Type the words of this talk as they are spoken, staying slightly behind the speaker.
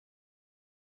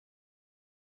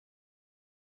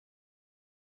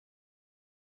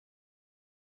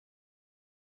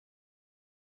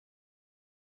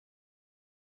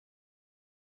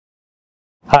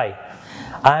Hi,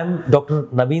 I am Dr.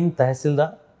 Naveen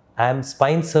Tahasildar. I am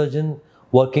spine surgeon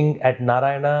working at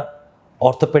Narayana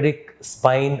Orthopaedic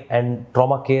Spine and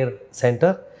Trauma Care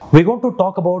Center. We're going to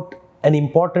talk about an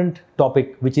important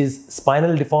topic, which is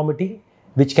spinal deformity,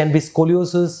 which can be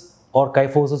scoliosis or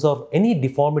kyphosis or any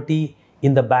deformity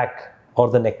in the back or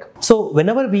the neck. So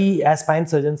whenever we as spine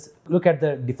surgeons look at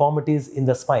the deformities in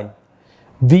the spine,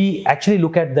 we actually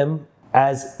look at them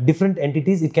as different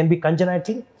entities. It can be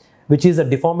congenital, which is a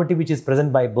deformity which is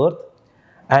present by birth,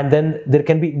 and then there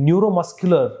can be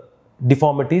neuromuscular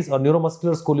deformities or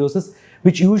neuromuscular scoliosis,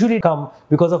 which usually come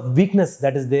because of weakness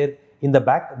that is there in the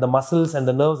back. The muscles and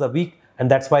the nerves are weak,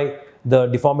 and that's why the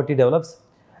deformity develops.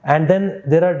 And then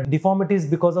there are deformities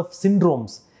because of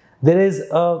syndromes. There is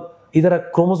either a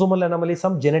chromosomal anomaly,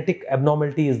 some genetic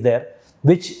abnormality is there,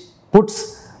 which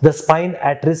puts the spine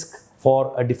at risk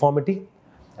for a deformity.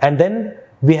 And then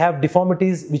we have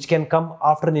deformities which can come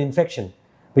after an infection,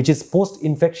 which is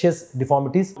post-infectious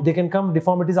deformities. They can come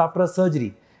deformities after a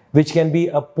surgery, which can be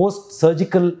a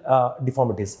post-surgical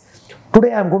deformities.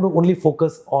 Today I am going to only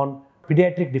focus on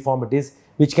pediatric deformities,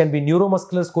 which can be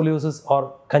neuromuscular scoliosis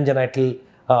or congenital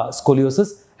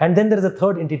scoliosis. And then there is a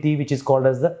third entity which is called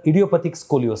as the idiopathic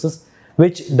scoliosis,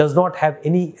 which does not have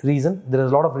any reason. There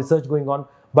is a lot of research going on,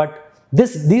 but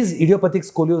these idiopathic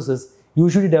scoliosis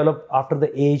usually develop after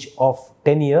the age of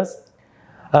 10 years.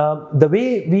 The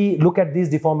way we look at these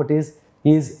deformities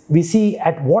is we see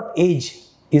at what age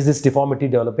is this deformity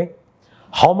developing,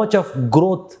 how much of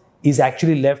growth is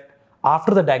actually left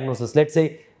after the diagnosis. Let's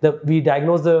say we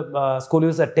diagnose the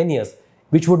scoliosis at 10 years,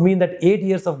 which would mean that 8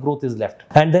 years of growth is left.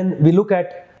 And then we look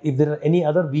at if there are any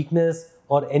other weakness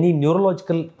or any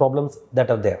neurological problems that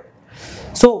are there.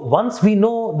 So once we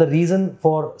know the reason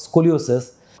for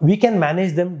scoliosis, we can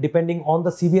manage them depending on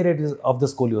the severity of the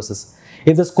scoliosis.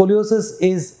 If the scoliosis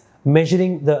is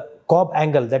measuring the Cobb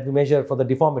angle that we measure for the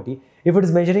deformity, if it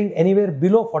is measuring anywhere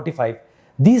below 45,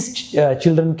 these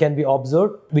children can be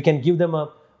observed. We can give them a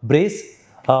brace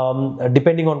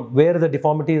depending on where the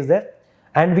deformity is there,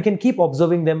 and we can keep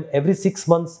observing them every 6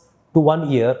 months to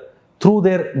 1 year through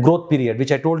their growth period,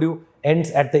 which I told you ends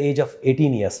at the age of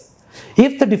 18 years.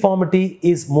 If the deformity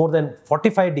is more than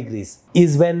 45 degrees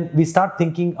is when we start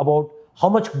thinking about how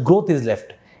much growth is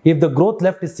left. If the growth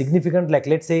left is significant, like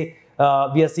let's say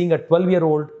we are seeing a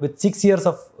 12-year-old with 6 years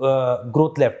of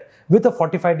growth left with a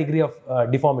 45 degree of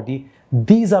deformity,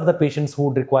 these are the patients who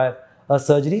would require a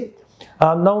surgery.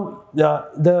 Now,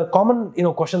 the common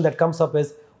question that comes up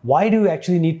is, why do you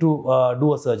actually need to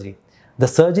do a surgery? The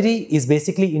surgery is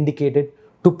basically indicated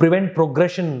to prevent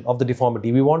progression of the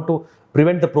deformity. We want to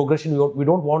prevent the progression. We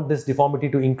don't want this deformity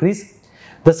to increase.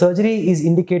 The surgery is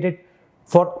indicated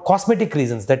for cosmetic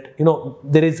reasons, that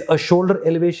there is a shoulder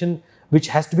elevation which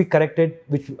has to be corrected,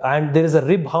 and there is a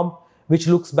rib hump which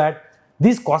looks bad.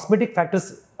 These cosmetic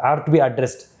factors are to be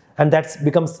addressed, and that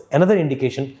becomes another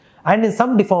indication. And in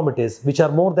some deformities which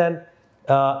are more than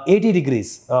 80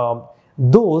 degrees,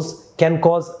 those can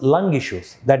cause lung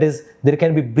issues. That is, there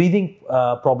can be breathing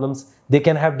problems. They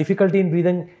can have difficulty in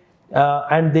breathing,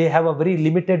 and they have a very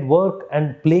limited work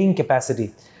and playing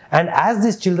capacity. And as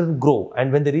these children grow,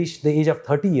 and when they reach the age of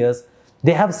 30 years,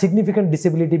 they have significant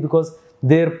disability because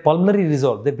their pulmonary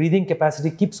reserve, their breathing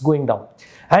capacity keeps going down.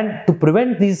 And to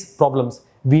prevent these problems,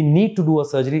 we need to do a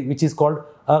surgery which is called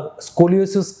a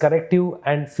scoliosis corrective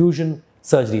and fusion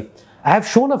surgery. I have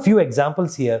shown a few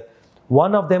examples here.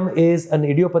 One of them is an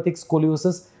idiopathic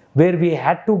scoliosis where we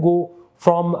had to go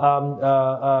from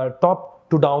top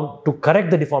to down to correct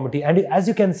the deformity, and as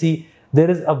you can see, there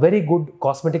is a very good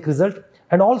cosmetic result.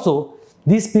 And also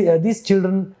these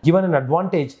children given an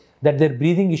advantage that their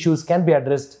breathing issues can be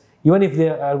addressed even if they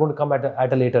are going to come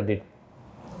at a later date.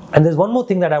 And there's one more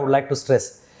thing that I would like to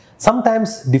stress.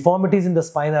 Sometimes deformities in the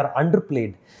spine are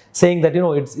underplayed, saying that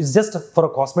it's just for a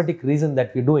cosmetic reason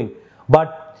that we're doing.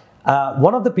 But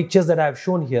one of the pictures that I have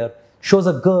shown here shows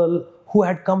a girl who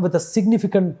had come with a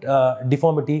significant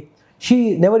deformity.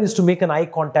 She never used to make an eye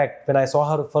contact when I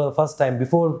saw her for the first time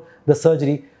before the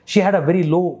surgery. She had a very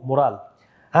low morale.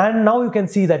 And now you can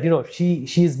see that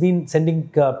she's been sending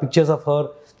pictures of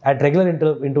her at regular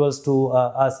intervals to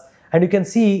us. And you can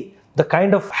see the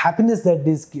kind of happiness that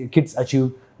these kids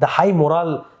achieve, the high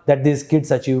morale that these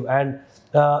kids achieve. And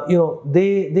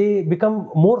they become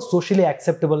more socially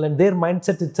acceptable, and their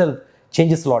mindset itself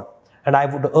changes a lot. And I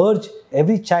would urge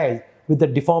every child with the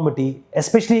deformity,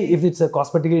 especially if it's a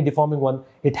cosmetically deforming one,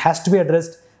 it has to be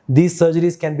addressed. These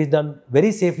surgeries can be done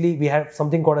very safely. We have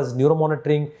something called as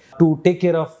neuromonitoring to take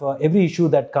care of every issue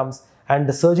that comes, and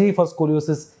the surgery for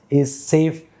scoliosis is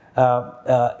safe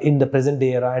in the present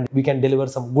day era, and we can deliver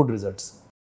some good results.